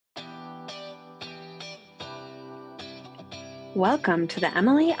Welcome to the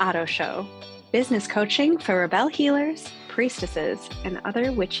Emily Otto Show, business coaching for rebel healers, priestesses, and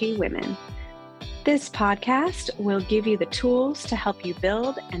other witchy women. This podcast will give you the tools to help you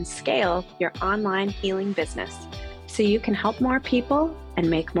build and scale your online healing business so you can help more people and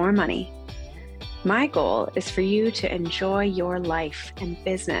make more money. My goal is for you to enjoy your life and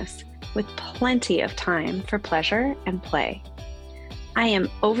business with plenty of time for pleasure and play. I am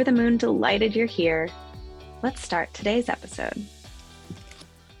over the moon delighted you're here. Let's start today's episode.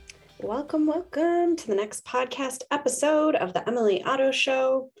 Welcome to the next podcast episode of the Emily Otto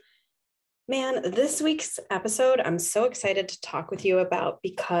Show. Man, this week's episode, I'm so excited to talk with you about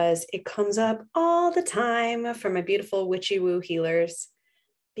because it comes up all the time for my beautiful witchy woo healers.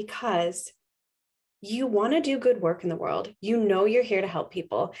 Because you want to do good work in the world. You know you're here to help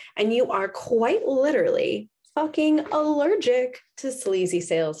people, and you are quite literally fucking allergic to sleazy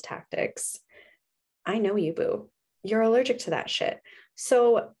sales tactics. I know you, boo. You're allergic to that shit.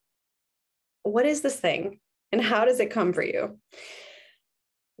 So what is this thing and how does it come for you?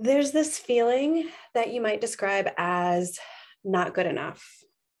 There's this feeling that you might describe as not good enough.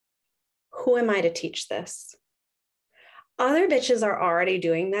 Who am I to teach this? Other bitches are already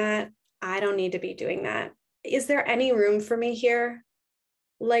doing that. I don't need to be doing that. Is there any room for me here?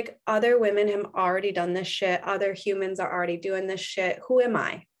 Like, other women have already done this shit. Other humans are already doing this shit. Who am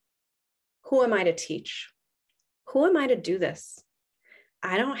I? Who am I to teach? Who am I to do this?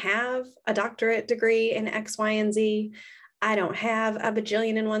 I don't have a doctorate degree in X, Y, and Z. I don't have a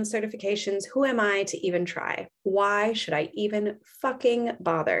bajillion and one certifications. Who am I to even try? Why should I even fucking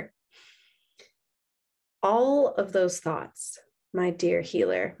bother? All of those thoughts, my dear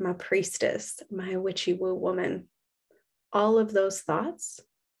healer, my priestess, my witchy woo woman, all of those thoughts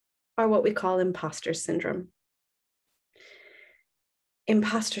are what we call imposter syndrome.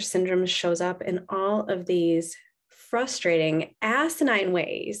 Imposter syndrome shows up in all of these frustrating, asinine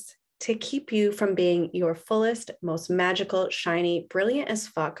ways to keep you from being your fullest, most magical, shiny, brilliant as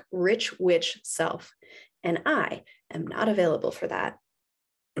fuck, rich witch self. And I am not available for that.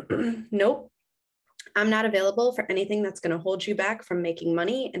 Nope. I'm not available for anything that's going to hold you back from making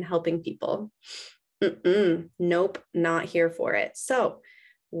money and helping people. Nope, not here for it. So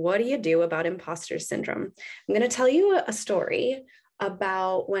what do you do about imposter syndrome? I'm going to tell you a story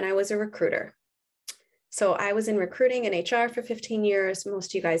about when I was a recruiter. So I was in recruiting and HR for 15 years.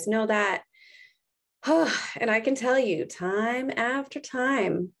 Most of you guys know that. And I can tell you time after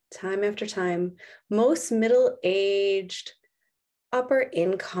time, most middle-aged, upper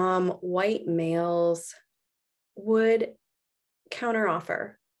income white males would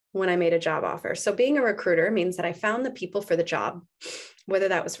counteroffer when I made a job offer. So being a recruiter means that I found the people for the job, whether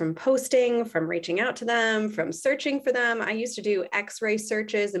that was from posting, from reaching out to them, from searching for them. I used to do X-ray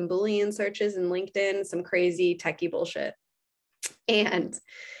searches and Boolean searches in LinkedIn, some crazy techie bullshit. And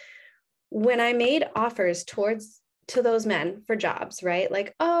when I made offers to those men for jobs, right?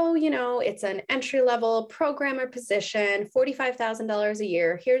 Like, oh, it's an entry-level programmer position, $45,000 a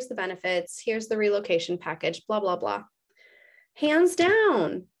year. Here's the benefits. Here's the relocation package, blah, blah, blah. Hands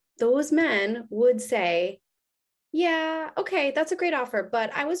down, those men would say, yeah, okay, that's a great offer,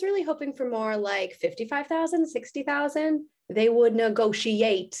 but I was really hoping for more like 55,000, 60,000. They would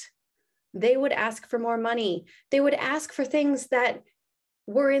negotiate. They would ask for more money. They would ask for things that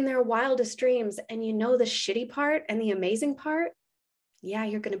were in their wildest dreams. And you know the shitty part and the amazing part? Yeah,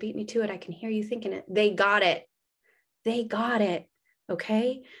 you're going to beat me to it. I can hear you thinking it. They got it.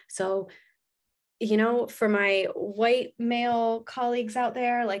 Okay? So for my white male colleagues out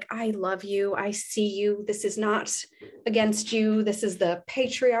there, like, I love you. I see you. This is not against you. This is the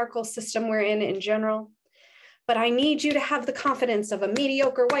patriarchal system we're in general. But I need you to have the confidence of a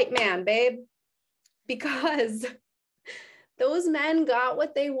mediocre white man, babe, because those men got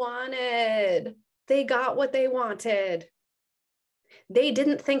what they wanted. They got what they wanted. They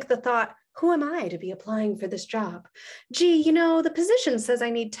didn't think the thought, who am I to be applying for this job? Gee, the position says I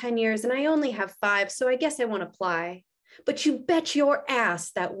need 10 years and I only have 5, so I guess I won't apply. But you bet your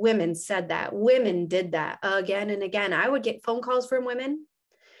ass that women said that. Women did that again and again. I would get phone calls from women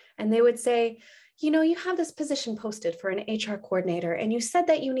and they would say, you have this position posted for an HR coordinator and you said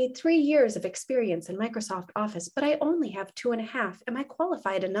that you need 3 years of experience in Microsoft Office, but I only have 2.5. Am I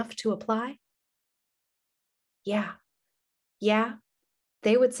qualified enough to apply? Yeah.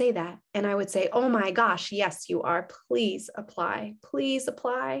 They would say that. And I would say, oh my gosh, yes, you are. Please apply. Please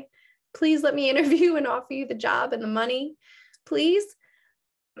apply. Please let me interview and offer you the job and the money. Please.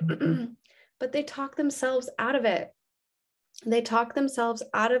 But they talk themselves out of it. They talk themselves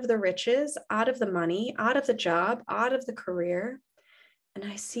out of the riches, out of the money, out of the job, out of the career. And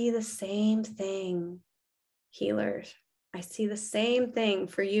I see the same thing, healers. I see the same thing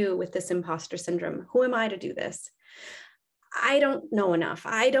for you with this imposter syndrome. Who am I to do this? I don't know enough.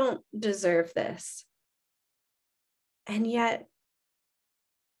 I don't deserve this. And yet,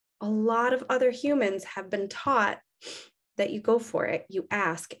 a lot of other humans have been taught that you go for it, you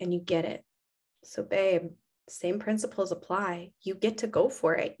ask, and you get it. So, babe, same principles apply. You get to go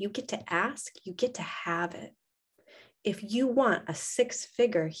for it. You get to ask. You get to have it. If you want a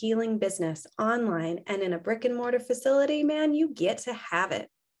 6-figure healing business online and in a brick and mortar facility, man, you get to have it.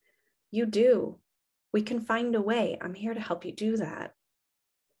 You do. We can find a way. I'm here to help you do that.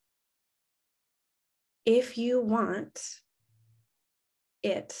 If you want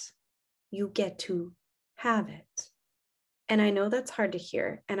it, you get to have it. And I know that's hard to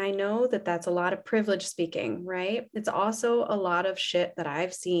hear. And I know that that's a lot of privilege speaking, right? It's also a lot of shit that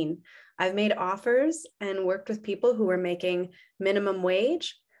I've seen. I've made offers and worked with people who were making minimum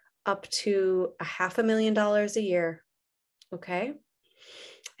wage up to $500,000 a year. Okay.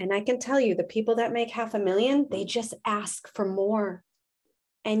 And I can tell you the people that make $500,000, they just ask for more.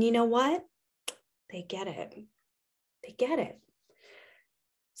 And you know what? They get it. They get it.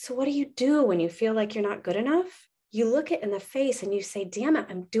 So what do you do when you feel like you're not good enough? You look it in the face and you say, damn it,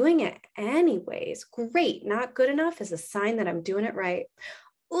 I'm doing it anyways. Great. Not good enough is a sign that I'm doing it right.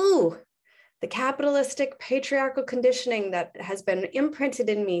 Ooh, the capitalistic patriarchal conditioning that has been imprinted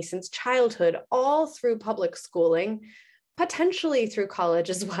in me since childhood, all through public schooling, potentially through college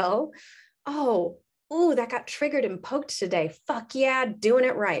as well. Oh, ooh, that got triggered and poked today. Fuck yeah, doing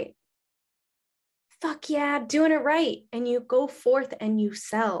it right. Fuck yeah, doing it right. And you go forth and you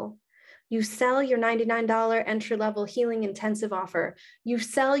sell. You sell your $99 entry-level healing intensive offer. You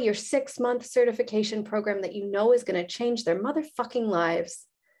sell your 6-month certification program that you know is going to change their motherfucking lives.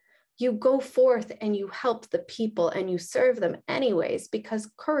 You go forth and you help the people and you serve them anyways,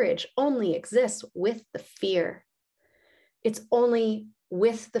 because courage only exists with the fear. It's only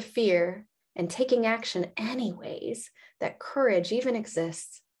with the fear and taking action anyways that courage even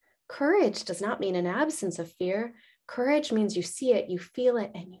exists. Courage does not mean an absence of fear. Courage means you see it, you feel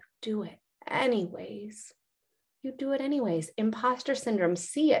it, and you do it anyways. You do it anyways. Imposter syndrome,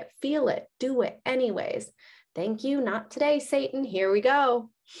 see it, feel it, do it anyways. Thank you, not today, Satan. Here we go.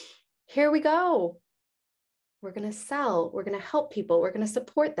 Here we go. We're going to sell. We're going to help people. We're going to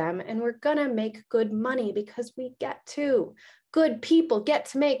support them. And we're going to make good money because we get to. Good people get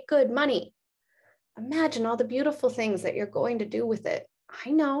to make good money. Imagine all the beautiful things that you're going to do with it.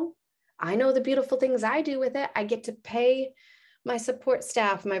 I know the beautiful things I do with it. I get to pay my support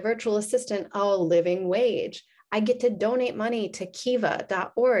staff, my virtual assistant, a living wage. I get to donate money to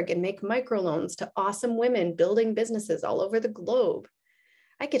kiva.org and make microloans to awesome women building businesses all over the globe.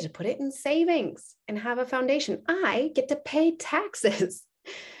 I get to put it in savings and have a foundation. I get to pay taxes.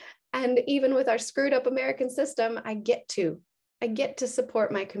 And even with our screwed up American system, I get to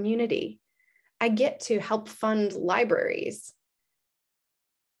support my community. I get to help fund libraries.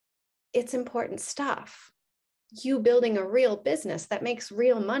 It's important stuff. You building a real business that makes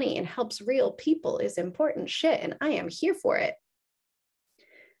real money and helps real people is important shit, and I am here for it.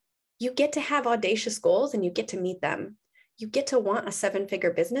 You get to have audacious goals and you get to meet them. You get to want a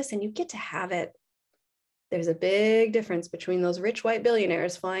 7-figure business and you get to have it. There's a big difference between those rich white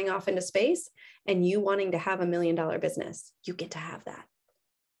billionaires flying off into space and you wanting to have $1 million business. You get to have that.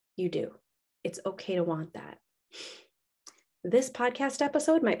 You do. It's okay to want that. This podcast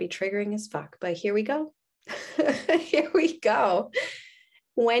episode might be triggering as fuck, but here we go. Here we go.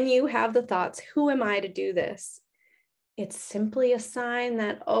 When you have the thoughts, who am I to do this? It's simply a sign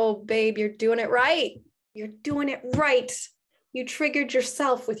that, oh, babe, you're doing it right. You're doing it right. You triggered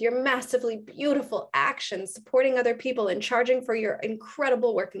yourself with your massively beautiful actions, supporting other people and charging for your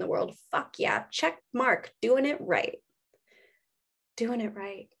incredible work in the world. Fuck yeah. Check mark. Doing it right. Doing it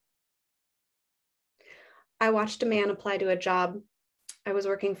right. I watched a man apply to a job. I was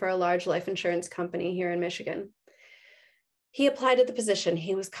working for a large life insurance company here in Michigan. He applied to the position.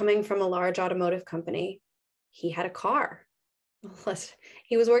 He was coming from a large automotive company. He had a car.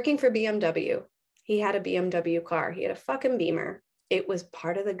 He was working for BMW. He had a BMW car. He had a fucking Beamer. It was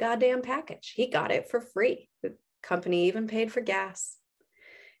part of the goddamn package. He got it for free. The company even paid for gas.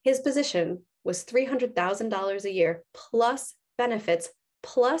 His position was $300,000 a year plus benefits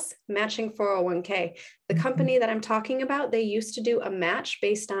plus matching 401k. The company that I'm talking about, they used to do a match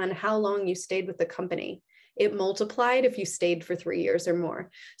based on how long you stayed with the company. It multiplied if you stayed for 3 years or more.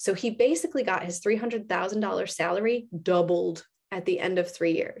 So he basically got his $300,000 salary doubled at the end of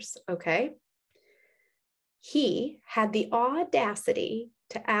 3 years, okay? He had the audacity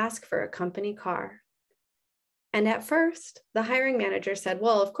to ask for a company car. And at first, the hiring manager said,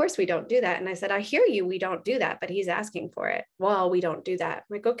 well, of course we don't do that. And I said, I hear you, we don't do that, but he's asking for it. Well, we don't do that. I'm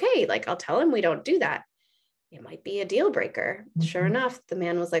like, okay, like I'll tell him we don't do that. It might be a deal breaker. Mm-hmm. Sure enough, the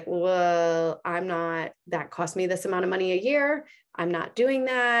man was like, well, that cost me this amount of money a year. I'm not doing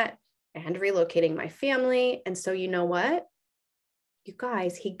that. And relocating my family. And so you know what? You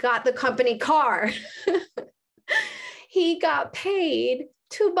guys, he got the company car. He got paid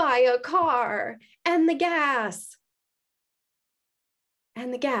to buy a car and the gas.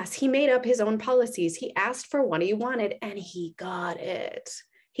 He made up his own policies. He asked for what he wanted and he got it.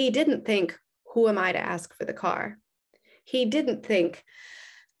 He didn't think, who am I to ask for the car? He didn't think,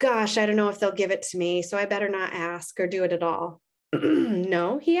 gosh, I don't know if they'll give it to me, so I better not ask or do it at all.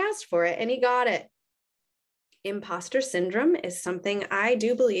 No, he asked for it and he got it. Imposter syndrome is something I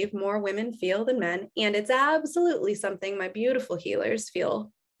do believe more women feel than men, and it's absolutely something my beautiful healers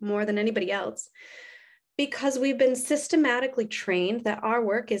feel more than anybody else, because we've been systematically trained that our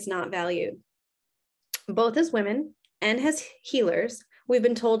work is not valued. Both as women and as healers, we've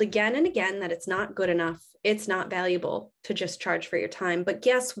been told again and again that it's not good enough. It's not valuable to just charge for your time. But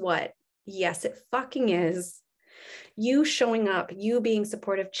guess what? Yes, it fucking is. You showing up, you being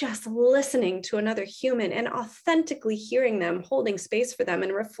supportive, just listening to another human and authentically hearing them, holding space for them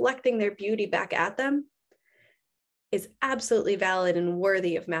and reflecting their beauty back at them is absolutely valid and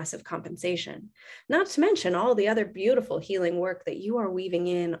worthy of massive compensation. Not to mention all the other beautiful healing work that you are weaving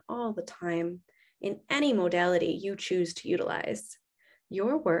in all the time in any modality you choose to utilize.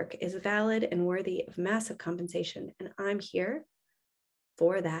 Your work is valid and worthy of massive compensation, and I'm here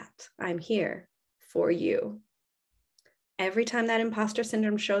for that. I'm here for you. Every time that imposter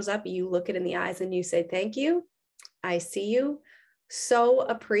syndrome shows up, you look it in the eyes and you say, thank you. I see you. So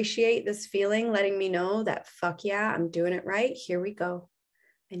appreciate this feeling, letting me know that, fuck yeah, I'm doing it right. Here we go.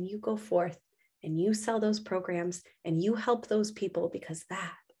 And you go forth and you sell those programs and you help those people, because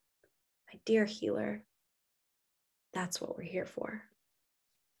that, my dear healer, that's what we're here for.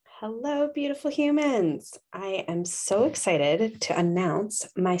 Hello, beautiful humans. I am so excited to announce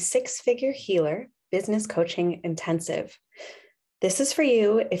my 6-figure healer business coaching intensive. This is for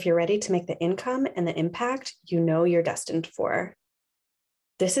you if you're ready to make the income and the impact you know you're destined for.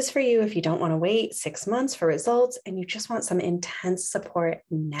 This is for you if you don't want to wait 6 months for results and you just want some intense support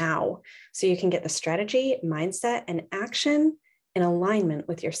now so you can get the strategy, mindset, and action in alignment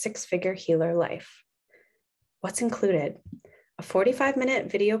with your 6-figure healer life. What's included? A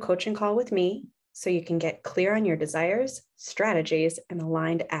 45-minute video coaching call with me so you can get clear on your desires, strategies, and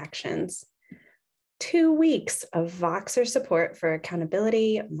aligned actions. 2 weeks of Voxer support for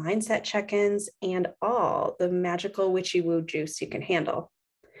accountability, mindset check-ins, and all the magical witchy woo juice you can handle.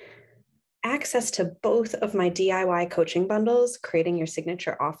 Access to both of my DIY coaching bundles, creating your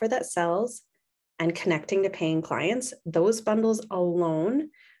signature offer that sells, and connecting to paying clients. Those bundles alone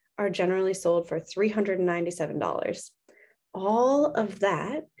are generally sold for $397. All of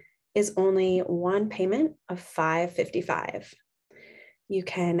that is only one payment of $555. You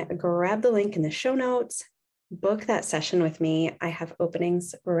can grab the link in the show notes, book that session with me. I have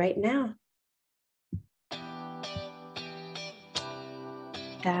openings right now.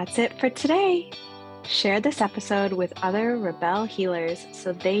 That's it for today. Share this episode with other Rebel healers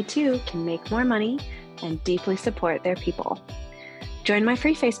so they too can make more money and deeply support their people. Join my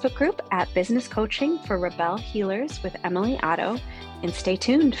free Facebook group at Business Coaching for Rebel Healers with Emily Otto, and stay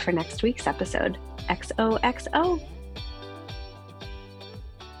tuned for next week's episode. XOXO.